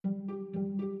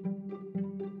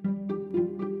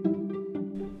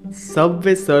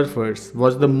Subway Surfers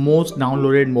was the most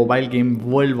downloaded mobile game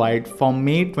worldwide from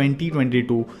May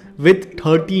 2022 with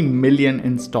 30 million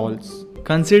installs.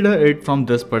 Consider it from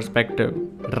this perspective.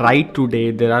 Right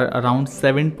today, there are around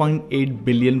 7.8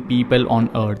 billion people on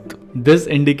Earth. This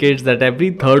indicates that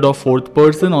every third or fourth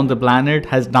person on the planet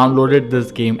has downloaded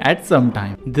this game at some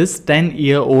time. This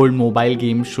 10-year-old mobile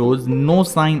game shows no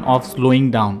sign of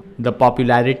slowing down. The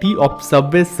popularity of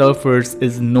Subway Surfers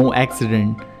is no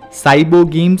accident. Cybo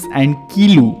Games and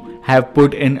Kilu have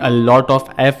put in a lot of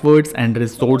efforts and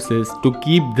resources to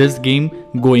keep this game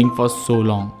going for so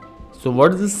long. So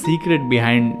what is the secret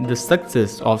behind the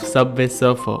success of Subway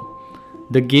Surfer?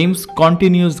 The game's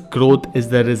continuous growth is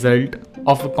the result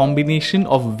of a combination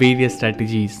of various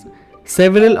strategies.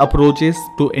 Several approaches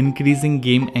to increasing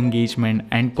game engagement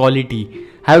and quality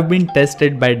have been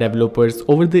tested by developers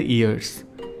over the years.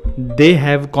 They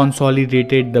have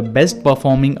consolidated the best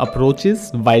performing approaches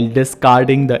while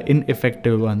discarding the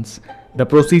ineffective ones. The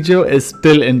procedure is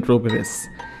still in progress.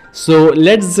 So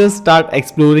let's just start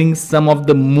exploring some of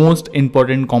the most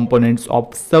important components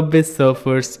of Subway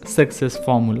Surfer's success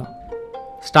formula.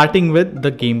 Starting with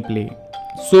the gameplay.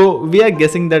 So we are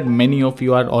guessing that many of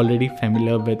you are already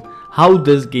familiar with how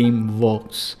this game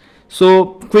works. So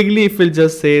quickly, if we'll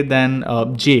just say then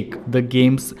Jake, the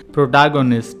game's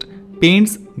protagonist,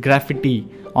 paints graffiti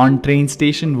on train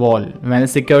station wall. When a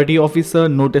security officer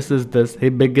notices this, he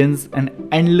begins an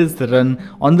endless run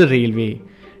on the railway.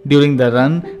 During the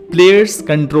run, players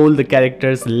control the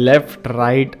character's left,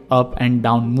 right, up and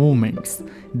down movements.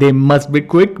 They must be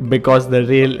quick because the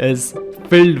rail is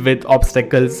filled with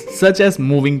obstacles such as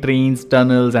moving trains,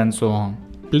 tunnels and so on.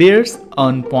 Players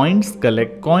earn points,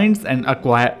 collect coins and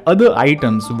acquire other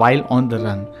items while on the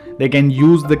run. They can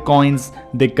use the coins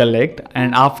they collect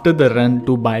and after the run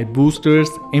to buy boosters,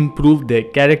 improve their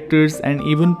characters and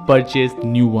even purchase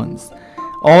new ones.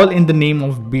 All in the name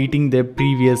of beating their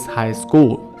previous high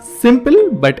score.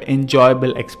 Simple but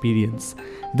enjoyable experience.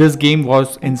 This game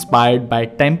was inspired by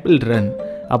Temple Run,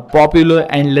 a popular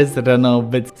endless runner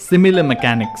with similar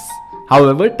mechanics.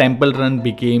 However, Temple Run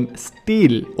became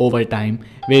stale over time,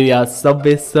 whereas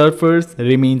Subway Surfers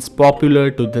remains popular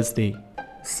to this day.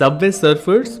 Subway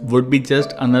Surfers would be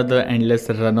just another endless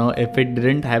runner if it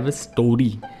didn't have a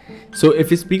story. So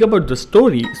if we speak about the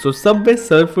story, so Subway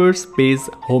Surfers pays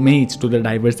homage to the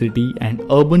diversity and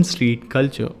urban street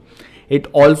culture. It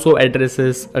also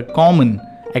addresses a common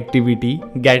activity,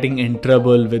 getting in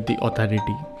trouble with the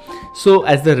authority. So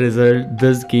as a result,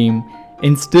 this game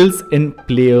instills in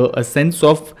player a sense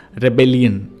of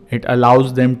rebellion. It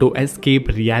allows them to escape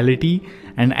reality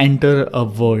and enter a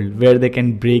world where they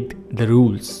can break the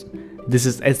rules. This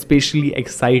is especially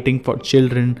exciting for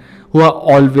children who are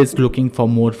always looking for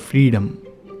more freedom.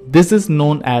 This is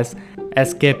known as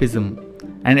escapism,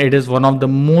 and it is one of the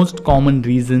most common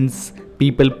reasons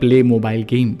people play mobile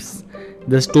games.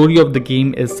 The story of the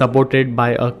game is supported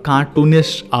by a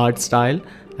cartoonish art style,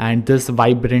 and this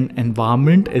vibrant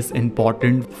environment is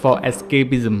important for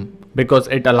escapism because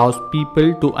it allows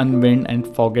people to unwind and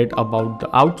forget about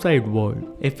the outside world.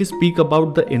 If we speak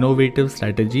about the innovative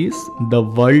strategies, the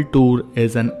World Tour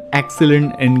is an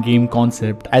excellent in-game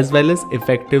concept as well as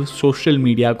effective social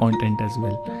media content as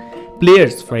well.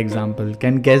 Players, for example,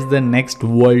 can guess the next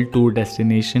World Tour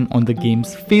destination on the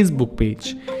game's Facebook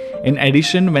page. In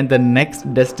addition, when the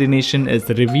next destination is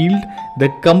revealed, the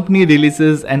company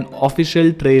releases an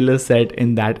official trailer set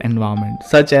in that environment,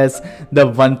 such as the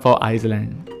one for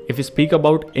Iceland. If we speak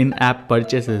about in-app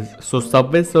purchases, so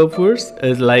Subway Surfers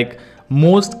is like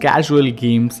most casual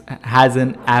games has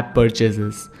an app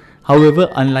purchases. However,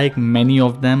 unlike many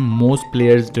of them, most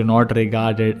players do not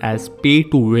regard it as pay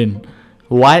to win.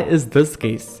 Why is this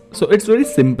case? So it's very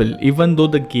simple. Even though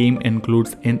the game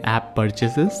includes in-app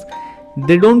purchases,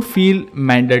 they don't feel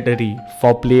mandatory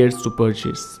for players to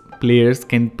purchase. Players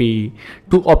can pay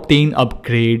to obtain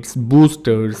upgrades,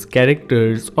 boosters,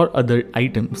 characters or other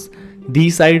items.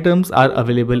 These items are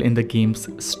available in the game's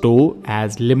store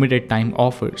as limited time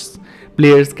offers.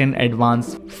 Players can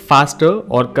advance faster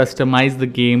or customize the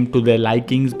game to their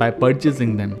likings by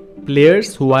purchasing them.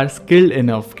 Players who are skilled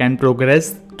enough can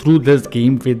progress through this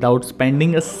game without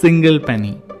spending a single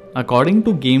penny. According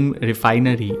to Game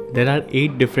Refinery, there are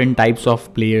 8 different types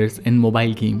of players in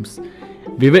mobile games.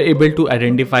 We were able to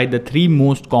identify the 3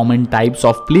 most common types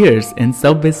of players in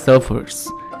Subway Surfers.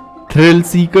 Thrill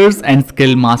Seekers and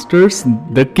Skill Masters,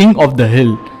 the king of the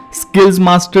hill. Skills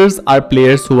Masters are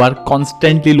players who are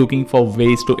constantly looking for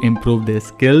ways to improve their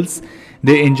skills.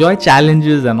 They enjoy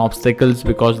challenges and obstacles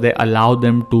because they allow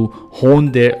them to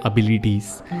hone their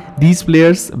abilities. These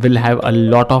players will have a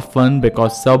lot of fun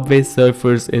because Subway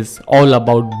Surfers is all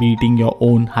about beating your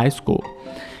own high score.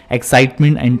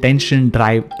 Excitement and tension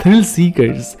drive thrill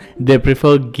seekers. They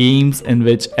prefer games in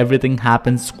which everything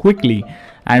happens quickly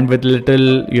and with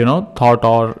little, thought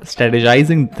or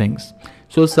strategizing things.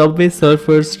 So Subway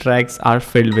Surfers tracks are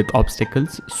filled with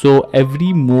obstacles, so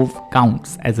every move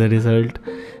counts. As a result,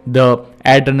 the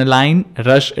adrenaline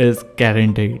rush is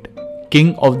guaranteed.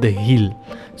 King of the hill.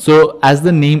 So as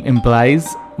the name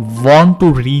implies, want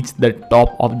to reach the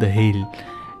top of the hill.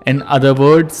 In other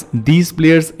words, these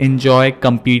players enjoy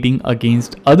competing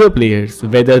against other players,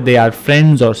 whether they are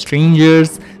friends or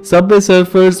strangers. Subway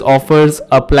Surfers offers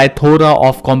a plethora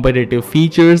of competitive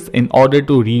features in order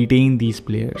to retain these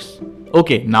players.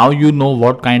 Okay, now you know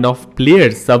what kind of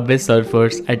players Subway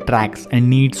Surfers attracts and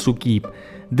needs to keep.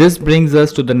 This brings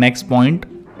us to the next point.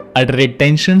 A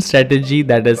retention strategy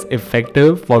that is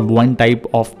effective for one type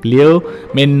of player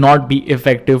may not be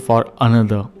effective for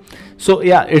another. So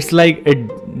yeah, it's like it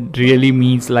really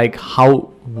means like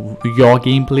how your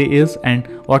gameplay is and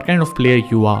what kind of player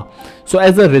you are. So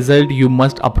as a result, you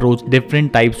must approach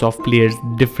different types of players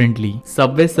differently.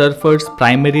 Subway Surfers'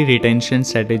 primary retention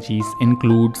strategies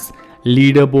includes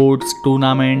leaderboards,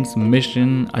 tournaments,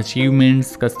 mission,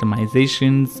 achievements,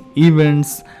 customizations,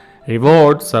 events,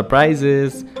 rewards,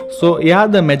 surprises. So yeah,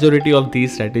 the majority of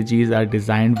these strategies are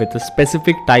designed with a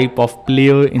specific type of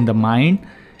player in the mind.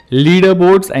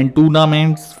 Leaderboards and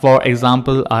tournaments, for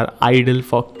example, are ideal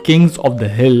for Kings of the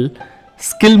Hill.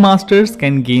 Skill masters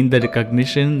can gain the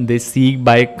recognition they seek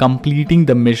by completing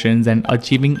the missions and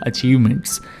achieving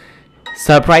achievements.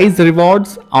 Surprise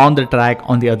rewards on the track,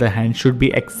 on the other hand, should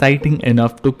be exciting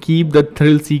enough to keep the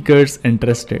thrill seekers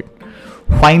interested.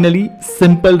 Finally,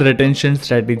 simple retention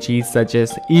strategies such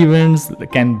as events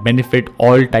can benefit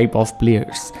all type of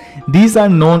players. These are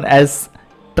known as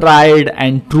tried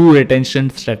and true retention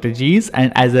strategies,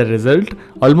 and as a result,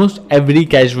 almost every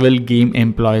casual game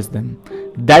employs them.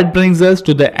 That brings us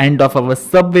to the end of our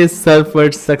Subway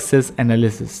Surfers success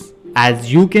analysis.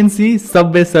 As you can see,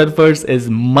 Subway Surfers is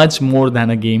much more than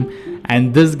a game,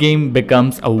 and this game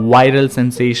becomes a viral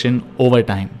sensation over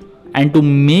time. And to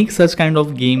make such kind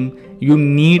of game, you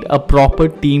need a proper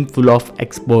team full of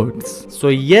experts. So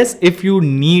yes, if you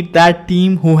need that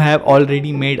team who have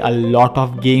already made a lot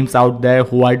of games out there,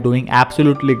 who are doing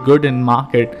absolutely good in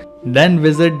market, then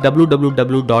visit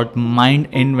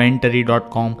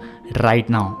www.mindinventory.com right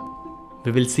now.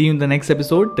 We will see you in the next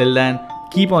episode. Till then,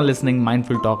 keep on listening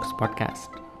Mindful Talks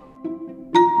podcast.